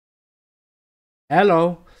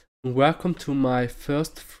Hello and welcome to my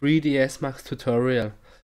first 3ds Max tutorial.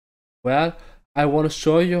 Well, I want to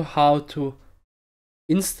show you how to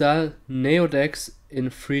install Neodex in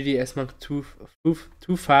 3ds Max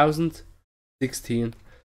 2016.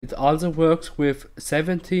 It also works with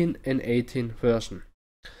 17 and 18 version.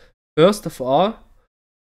 First of all,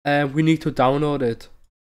 we need to download it.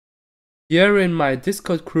 Here in my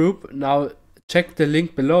Discord group, now check the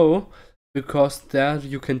link below, because there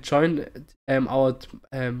you can join our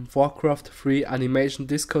Warcraft free animation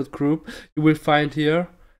Discord group. You will find here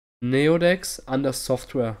Neodex under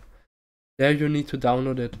software. There you need to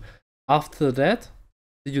download it. After that,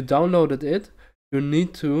 you downloaded it, you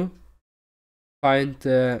need to find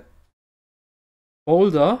the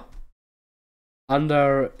folder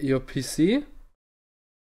under your PC,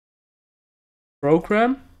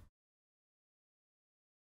 program,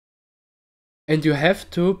 and you have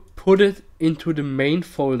to put it into the main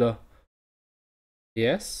folder.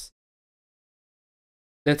 Yes,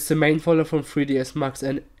 that's the main folder from 3ds Max,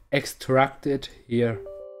 and extract it here.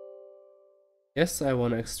 Yes, I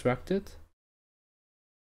want to extract it.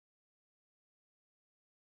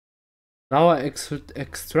 Now I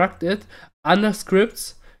extract it. Under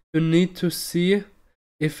scripts, you need to see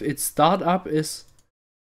if its startup is,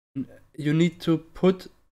 you need to put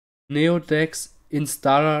Neodex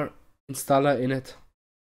installer in it.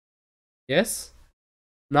 Yes.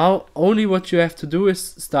 Now only what you have to do is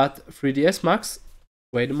start 3ds Max.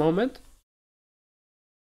 Wait a moment.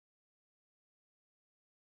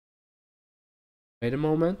 Wait a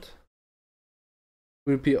moment.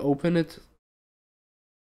 Will be open it.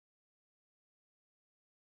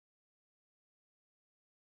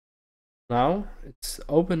 Now it's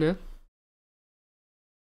open it.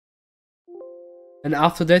 And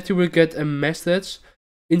after that you will get a message.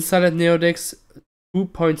 Installed Neodex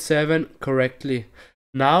 2.7 correctly.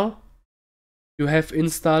 Now you have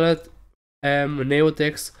installed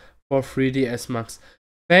Neodex for 3ds Max.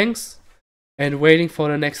 Thanks and waiting for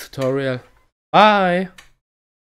the next tutorial. Bye!